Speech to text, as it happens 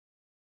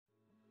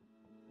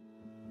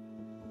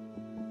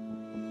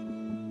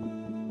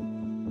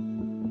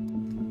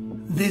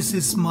This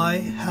is my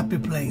happy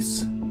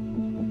place.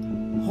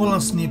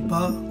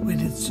 Hålandsnipa,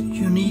 with its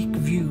unique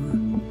view,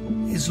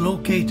 is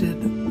located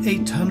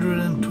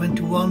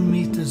 821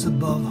 meters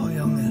above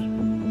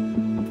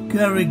Høyanger.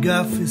 Gary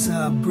Gough is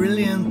a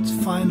brilliant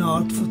fine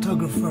art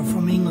photographer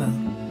from England.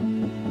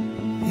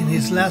 In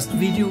his last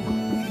video,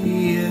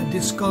 he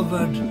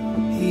discovered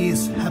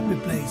his happy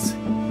place,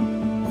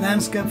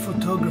 landscape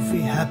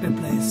photography happy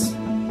place,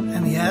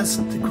 and he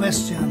asked the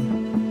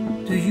question,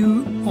 do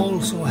you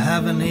also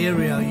have an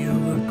area you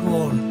would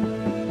call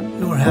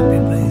your happy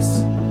place?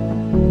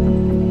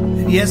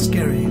 And yes,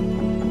 Gary,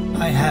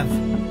 I have.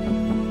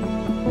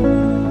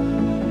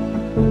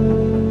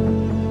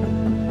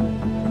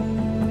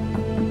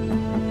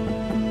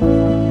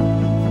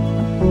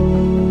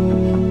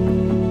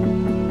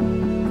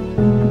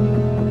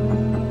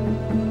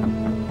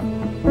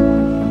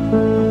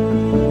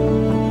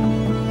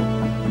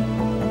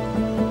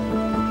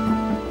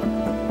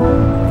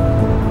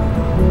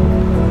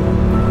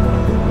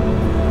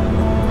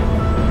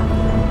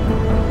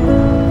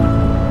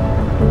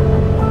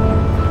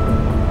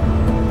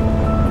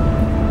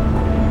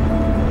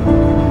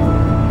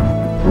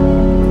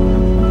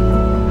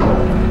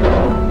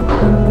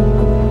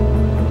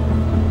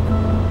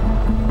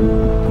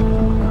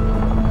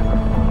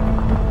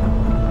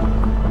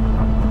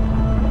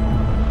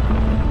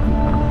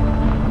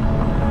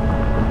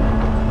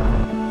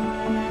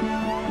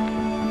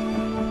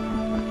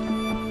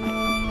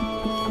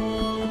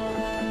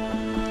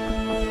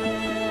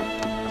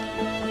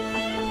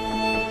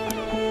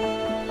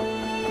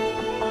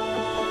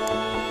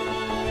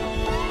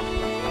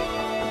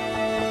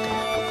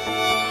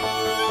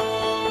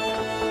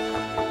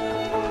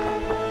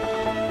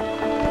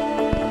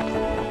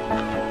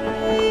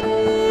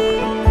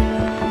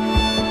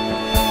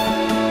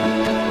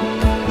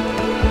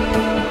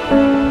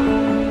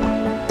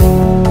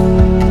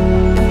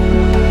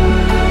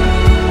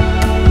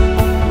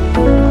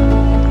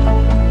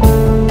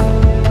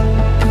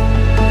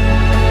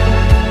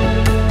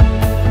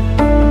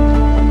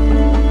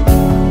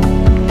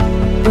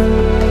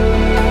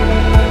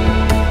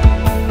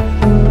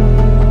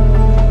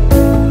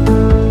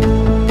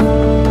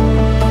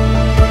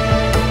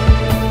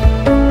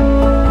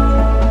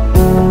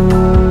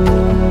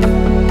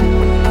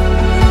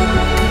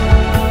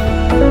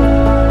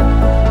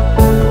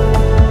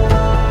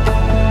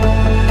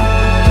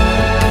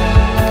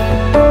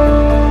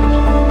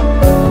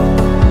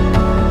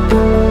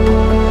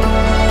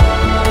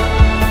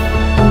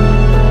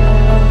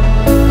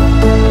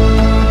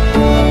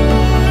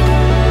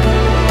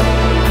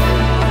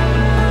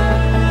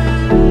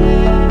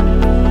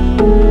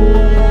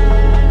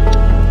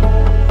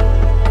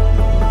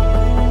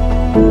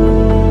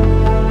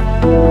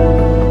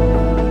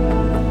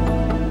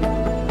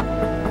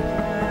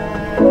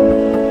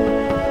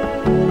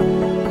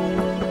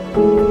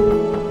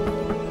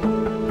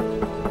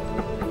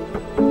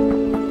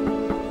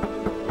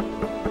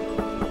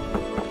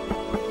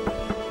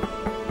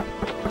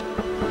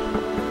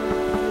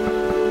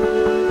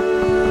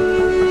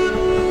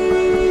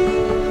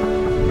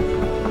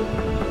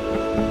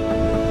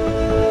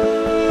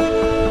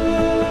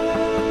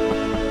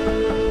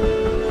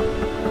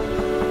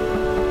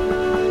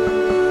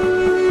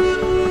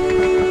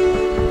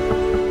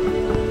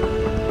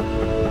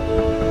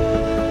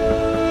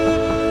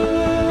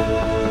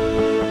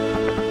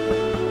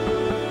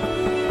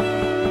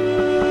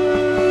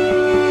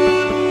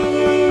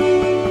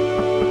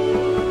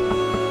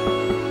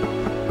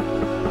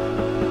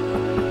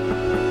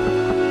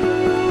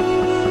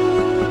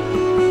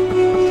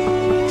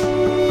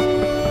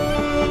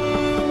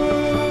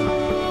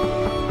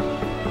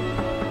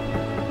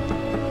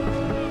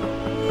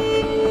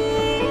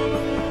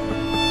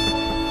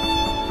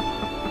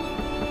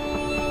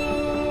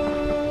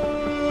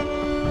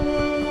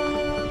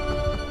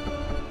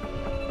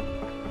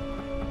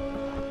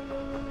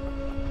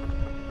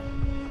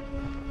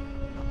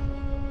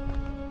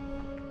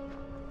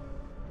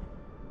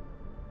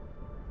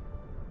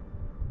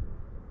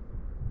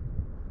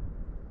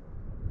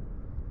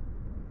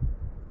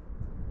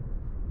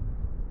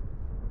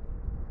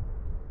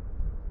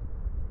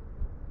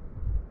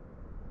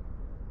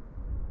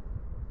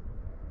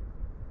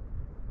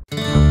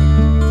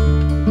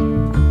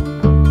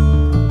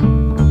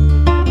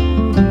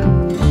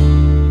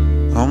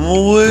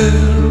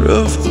 Aware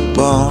of the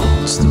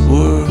bonds that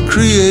were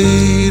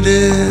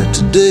created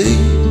today.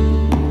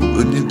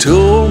 When you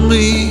told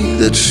me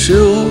that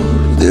sure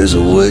there's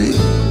a way,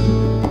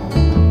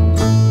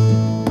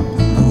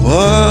 and the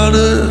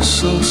water's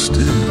so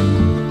still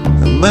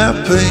and my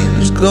pain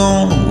has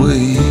gone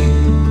away.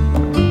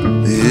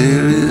 The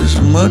air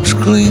is much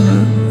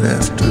cleaner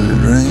after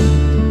it rains.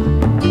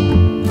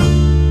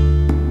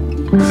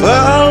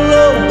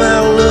 Follow my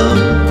love,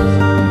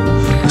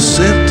 a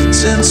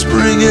sentence in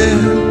spring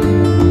air.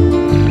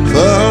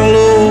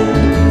 Follow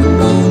the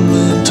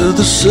moon into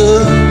the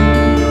sun.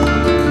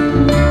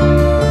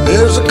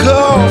 There's a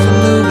call for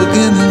new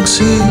beginnings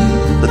here.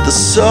 Let the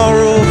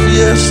sorrow of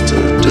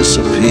yester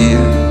disappear.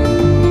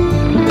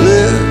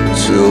 Let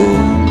your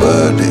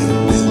body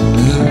be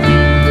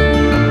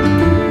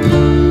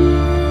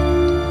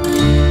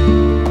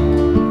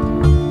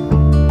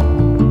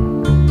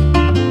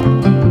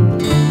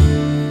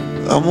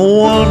I'm a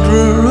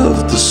wanderer of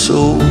the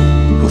soul.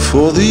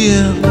 Before the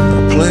end I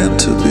plan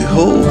to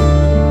behold,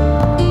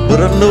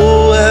 but I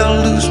know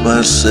I'll lose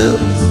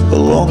myself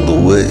along the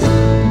way.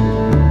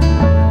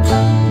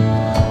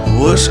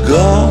 What's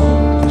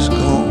gone is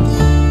gone,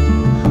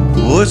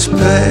 what's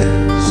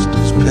past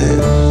is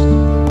past.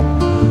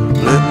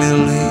 Let me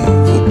leave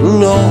what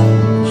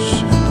belongs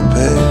in the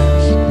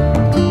past.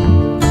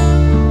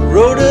 The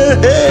road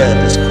ahead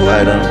is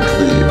quite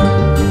unclear.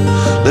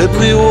 Let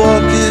me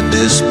walk it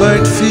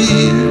despite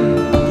fear.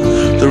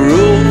 The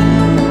road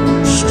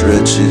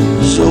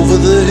stretches over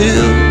the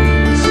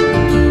hills,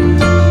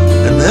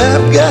 and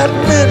I've got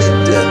many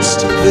debts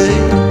to pay.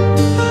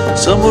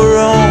 Some are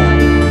on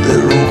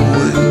their own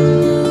way.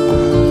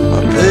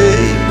 My pay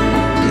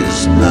is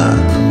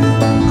not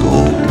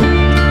gold.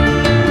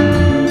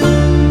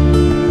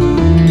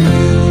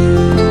 You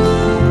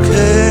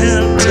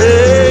can't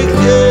take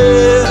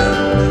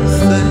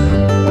anything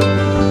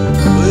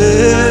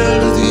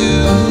with you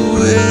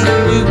when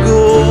you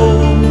go.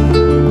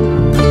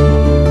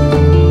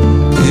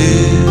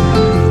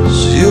 Is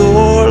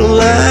your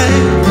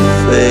life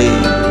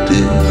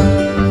fading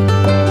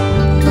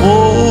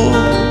more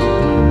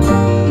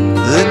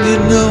than you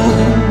know?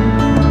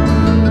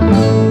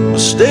 My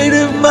state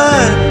of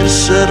mind is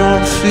set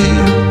on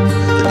fear.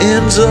 The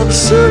end's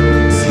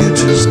uncertain,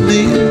 future's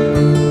near.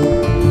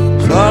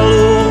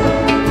 Follow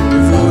the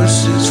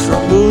voices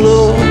from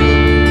below.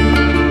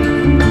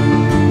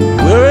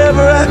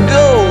 Wherever I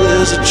go,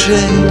 there's a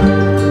chain.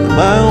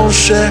 My own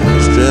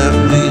shackles drive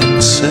me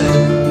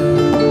insane.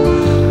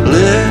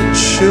 Let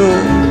your